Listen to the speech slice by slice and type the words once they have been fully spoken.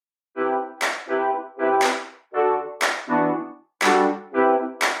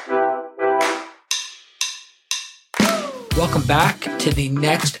Welcome back to the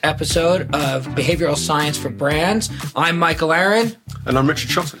next episode of Behavioral Science for Brands. I'm Michael Aaron. And I'm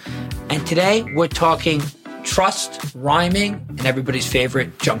Richard Shotton. And today we're talking trust, rhyming, and everybody's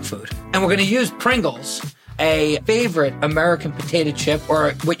favorite junk food. And we're going to use Pringles, a favorite American potato chip,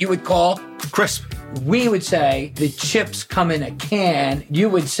 or what you would call crisp. We would say the chips come in a can. You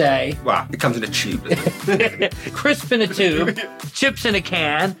would say... Well, it comes in a tube. Crisp in a tube, chips in a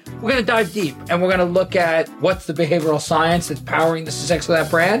can. We're going to dive deep, and we're going to look at what's the behavioral science that's powering the success of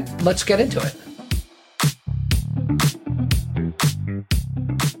that brand. Let's get into it.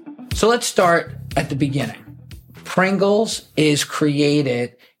 So let's start at the beginning. Pringles is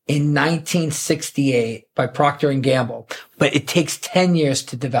created in 1968 by Procter & Gamble, but it takes 10 years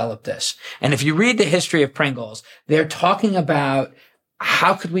to develop this. And if you read the history of Pringles, they're talking about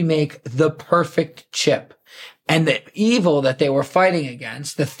how could we make the perfect chip? And the evil that they were fighting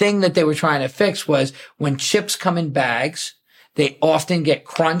against, the thing that they were trying to fix was when chips come in bags, they often get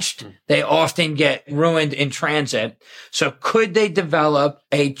crunched. They often get ruined in transit. So could they develop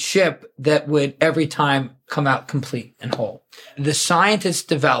a chip that would every time come out complete and whole? The scientists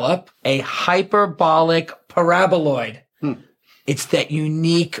develop a hyperbolic paraboloid. It's that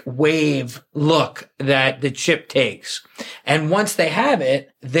unique wave look that the chip takes. And once they have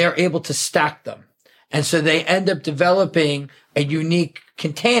it, they're able to stack them. And so they end up developing a unique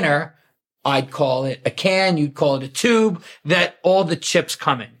container. I'd call it a can, you'd call it a tube, that all the chips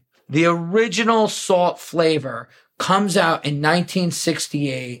come in. The original salt flavor comes out in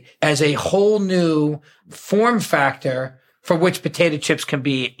 1968 as a whole new form factor for which potato chips can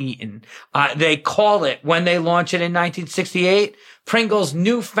be eaten. They call it, when they launch it in 1968, Pringles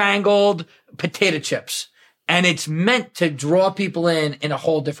newfangled potato chips. And it's meant to draw people in a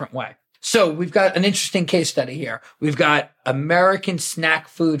whole different way. So we've got an interesting case study here. We've got American snack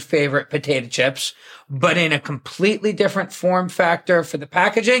food favorite potato chips, but in a completely different form factor for the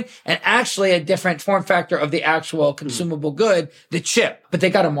packaging and actually a different form factor of the actual consumable good, the chip. But they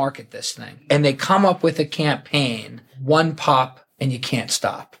got to market this thing. And they come up with a campaign, one pop and you can't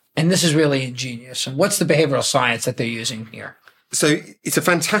stop. And this is really ingenious. And what's the behavioral science that they're using here? So it's a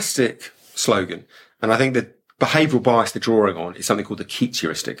fantastic slogan. And I think the behavioral bias they're drawing on is something called the catchy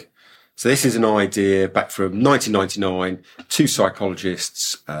heuristic. So this is an idea back from 1999, two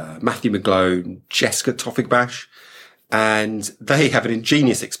psychologists, Matthew McGlone, Jessica Toffig-Bash, and they have an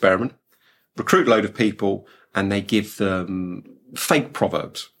ingenious experiment, recruit a load of people, and they give them fake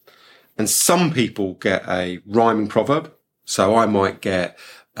proverbs. And some people get a rhyming proverb. So I might get,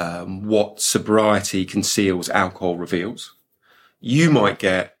 what sobriety conceals, alcohol reveals. You might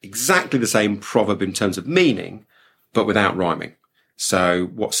get exactly the same proverb in terms of meaning, but without rhyming. So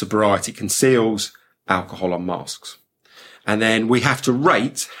what sobriety conceals, alcohol unmasks. And then we have to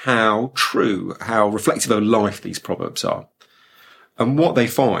rate how true, how reflective of life these proverbs are. And what they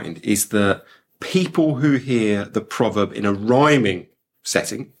find is that people who hear the proverb in a rhyming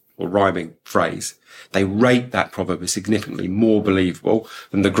setting or rhyming phrase, they rate that proverb as significantly more believable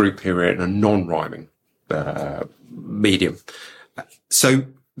than the group who hear it in a non-rhyming medium. So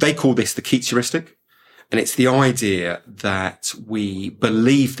they call this the catchy heuristic. And it's the idea that we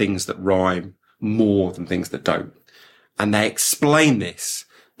believe things that rhyme more than things that don't. And they explain this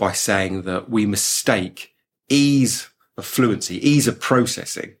by saying that we mistake ease of fluency, ease of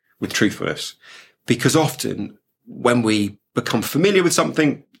processing with truthfulness. Because often when we become familiar with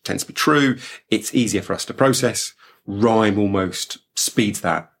something, it tends to be true, it's easier for us to process. Rhyme almost speeds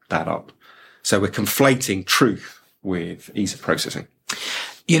that up. So we're conflating truth with ease of processing.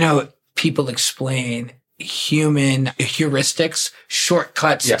 You know, people explain human heuristics,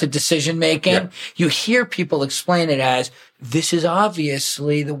 shortcuts to decision making. Yeah. You hear people explain it as, this is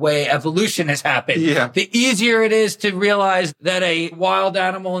obviously the way evolution has happened. Yeah. The easier it is to realize that a wild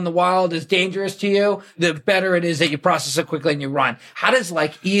animal in the wild is dangerous to you, the better it is that you process it quickly and you run. How does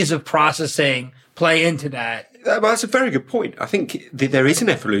ease of processing play into that? Well, that's a very good point. I think there is an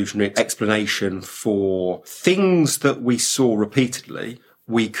evolutionary explanation for things that we saw repeatedly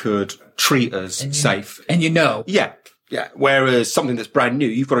we could treat as safe. And Yeah. Whereas something that's brand new,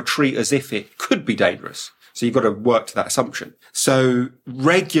 you've got to treat as if it could be dangerous. So you've got to work to that assumption. So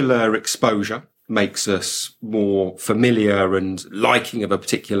regular exposure makes us more familiar and liking of a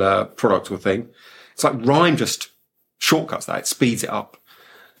particular product or thing. It's like rhyme just shortcuts that. It speeds it up.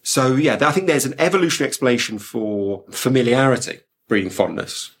 So I think there's an evolutionary explanation for familiarity, breeding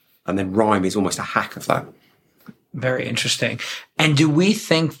fondness. And then rhyme is almost a hack of that. Very interesting. And do we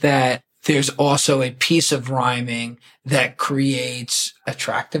think that there's also a piece of rhyming that creates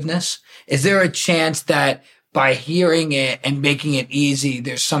attractiveness? Is there a chance that by hearing it and making it easy,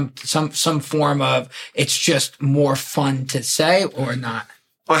 there's some form of it's just more fun to say or not?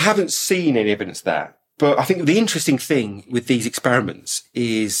 I haven't seen any evidence of that. But I think the interesting thing with these experiments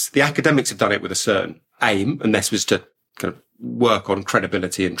is the academics have done it with a certain aim, and this was to kind of work on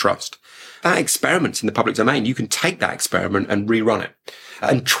credibility and trust. That experiment's in the public domain. You can take that experiment and rerun it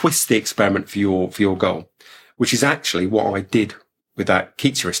and twist the experiment for your goal, which is actually what I did with that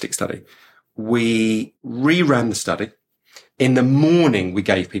Keats heuristic study. We reran the study. In the morning, we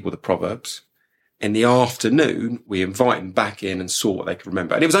gave people the proverbs. In the afternoon, we invited them back in and saw what they could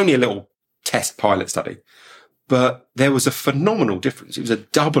remember. And it was only a little test pilot study, but there was a phenomenal difference. It was a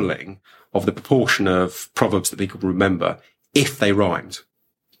doubling of the proportion of proverbs that people could remember if they rhymed.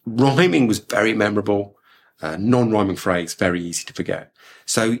 Rhyming was very memorable. Non-rhyming phrase, very easy to forget.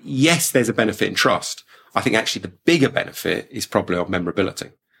 So yes, there's a benefit in trust. I think actually the bigger benefit is probably of memorability.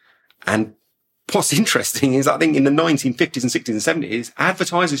 And what's interesting is I think in the 1950s and 60s and 70s,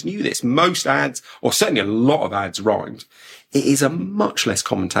 advertisers knew this. Most ads, or certainly a lot of ads, rhymed. It is a much less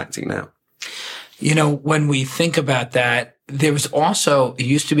common tactic now. You know, when we think about that, there was also, it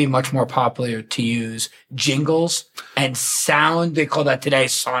used to be much more popular to use jingles and sound. They call that today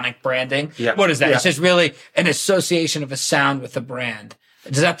sonic branding. Yeah. What is that? Yeah. It's just really an association of a sound with a brand.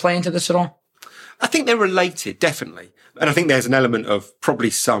 Does that play into this at all? I think they're related, definitely. And I think there's an element of probably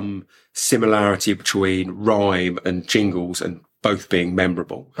some similarity between rhyme and jingles and both being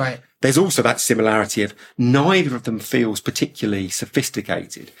memorable. Right. There's also that similarity of neither of them feels particularly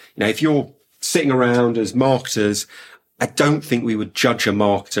sophisticated. You know, if you're sitting around as marketers, I don't think we would judge a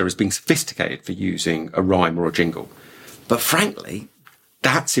marketer as being sophisticated for using a rhyme or a jingle. But frankly,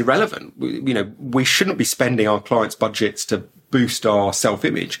 that's irrelevant. We shouldn't be spending our clients' budgets to boost our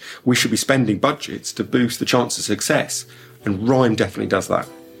self-image. We should be spending budgets to boost the chance of success. And rhyme definitely does that.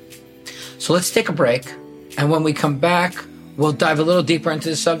 So let's take a break. And when we come back, we'll dive a little deeper into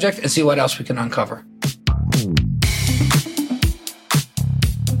the subject and see what else we can uncover.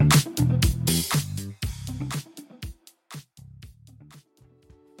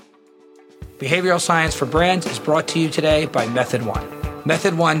 Behavioral Science for Brands is brought to you today by Method One.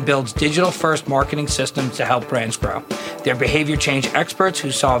 Method One builds digital-first marketing systems to help brands grow. They're behavior change experts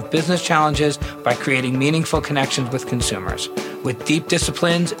who solve business challenges by creating meaningful connections with consumers. With deep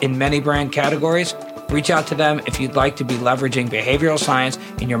disciplines in many brand categories, reach out to them if you'd like to be leveraging behavioral science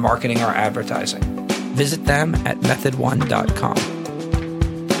in your marketing or advertising. Visit them at methodone.com.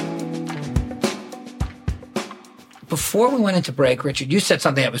 Before we went into break, Richard, you said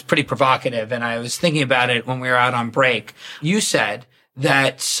something that was pretty provocative, and I was thinking about it when we were out on break. You said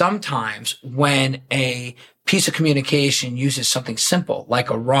that sometimes when a piece of communication uses something simple, like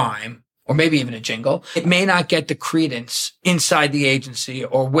a rhyme, or maybe even a jingle, it may not get the credence inside the agency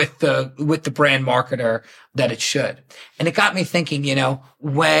or with the brand marketer that it should. And it got me thinking,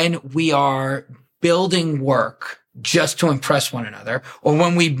 when we are building work just to impress one another, or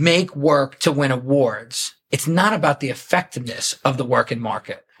when we make work to win awards, it's not about the effectiveness of the work and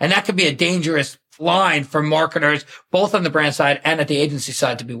market. And that could be a dangerous line for marketers, both on the brand side and at the agency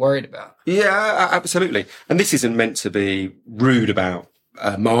side, to be worried about. Yeah, absolutely. And this isn't meant to be rude about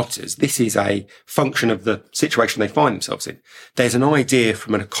marketers. This is a function of the situation they find themselves in. There's an idea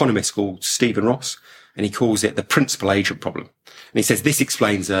from an economist called Stephen Ross, and he calls it the principal agent problem. And he says this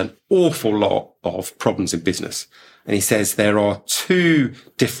explains an awful lot of problems in business. And he says there are two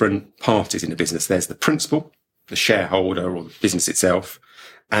different parties in a business. There's the principal, the shareholder or the business itself,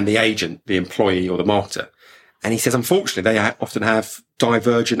 and the agent, the employee or the marketer. And he says, unfortunately, they often have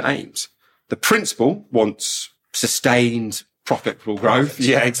divergent aims. The principal wants sustained, profitable growth.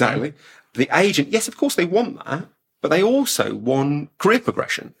 Yeah, exactly. The agent, yes, of course they want that, but they also want career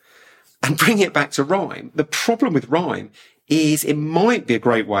progression. And bringing it back to rhyme, the problem with rhyme is it might be a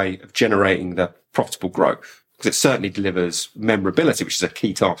great way of generating the profitable growth, because it certainly delivers memorability, which is a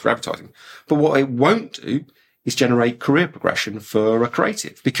key task for advertising. But what it won't do is generate career progression for a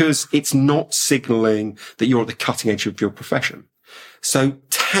creative, because it's not signaling that you're at the cutting edge of your profession. So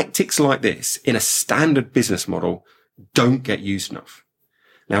tactics like this in a standard business model don't get used enough.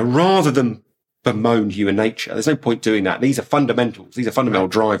 Now, rather than bemoan human nature, there's no point doing that. These are fundamentals. These are fundamental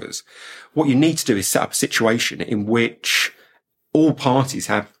drivers. What you need to do is set up a situation in which all parties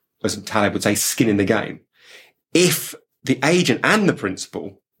have, as Taleb would say, skin in the game. If the agent and the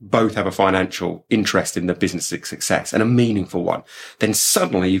principal both have a financial interest in the business's success, and a meaningful one, then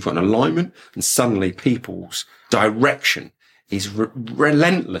suddenly you've got an alignment, and suddenly people's direction is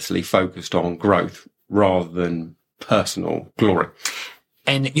relentlessly focused on growth rather than personal glory.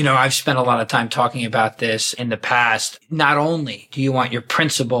 And, I've spent a lot of time talking about this in the past. Not only do you want your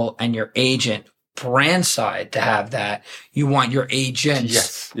principal and your agent brand side to have that. You want your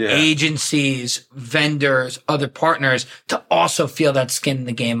agents, agencies, vendors, other partners to also feel that skin in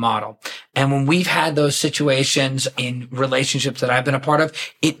the game model. And when we've had those situations in relationships that I've been a part of,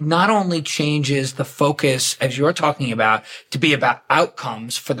 it not only changes the focus, as you're talking about, to be about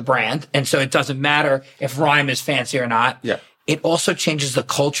outcomes for the brand. And so it doesn't matter if rhyme is fancy or not. Yeah. It also changes the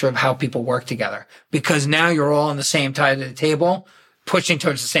culture of how people work together, because now you're all on the same side of the table, pushing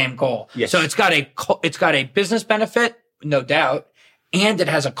towards the same goal. Yes. So it's got a business benefit, no doubt, and it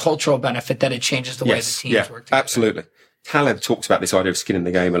has a cultural benefit that it changes the way the teams work together. Absolutely. Taleb talks about this idea of skin in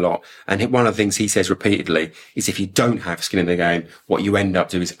the game a lot. And one of the things he says repeatedly is if you don't have skin in the game, what you end up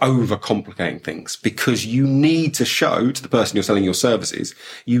doing is overcomplicating things, because you need to show to the person you're selling your services,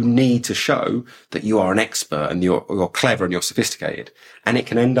 you need to show that you are an expert and you're clever and you're sophisticated. And it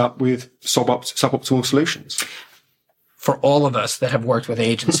can end up with suboptimal solutions. For all of us that have worked with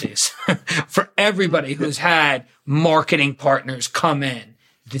agencies, for everybody who's had marketing partners come in,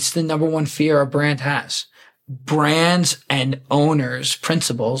 this is the number one fear a brand has. Brands and owners,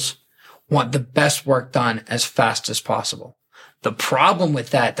 principals, want the best work done as fast as possible. The problem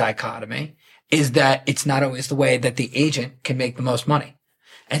with that dichotomy is that it's not always the way that the agent can make the most money.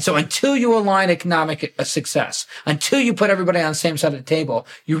 And so until you align economic success, until you put everybody on the same side of the table,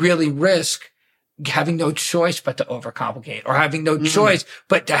 you really risk having no choice but to overcomplicate, or having no choice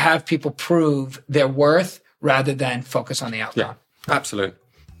but to have people prove their worth rather than focus on the outcome. Yeah, absolutely.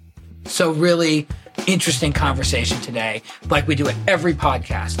 So really interesting conversation today, like we do at every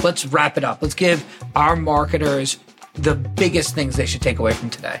podcast. Let's wrap it up. Let's give our marketers the biggest things they should take away from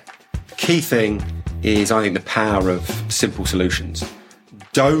today. Key thing is, I think, the power of simple solutions.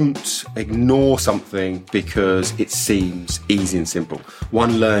 Don't ignore something because it seems easy and simple.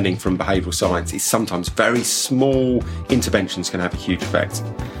 One learning from behavioural science is sometimes very small interventions can have a huge effect.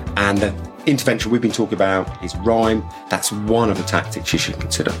 And the intervention we've been talking about is rhyme. That's one of the tactics you should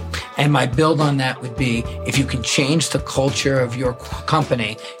consider. And my build on that would be, if you can change the culture of your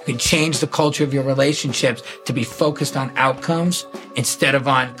company, you can change the culture of your relationships to be focused on outcomes instead of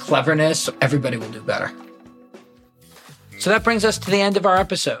on cleverness, everybody will do better. So that brings us to the end of our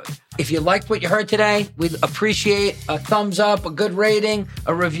episode. If you liked what you heard today, we'd appreciate a thumbs up, a good rating,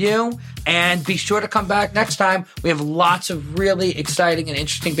 a review, and be sure to come back next time. We have lots of really exciting and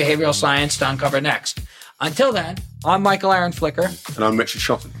interesting behavioral science to uncover next. Until then, I'm Michael Aaron Flicker. And I'm Richard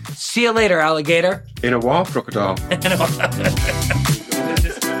Shotton. See you later, alligator. In a while, crocodile. In a while.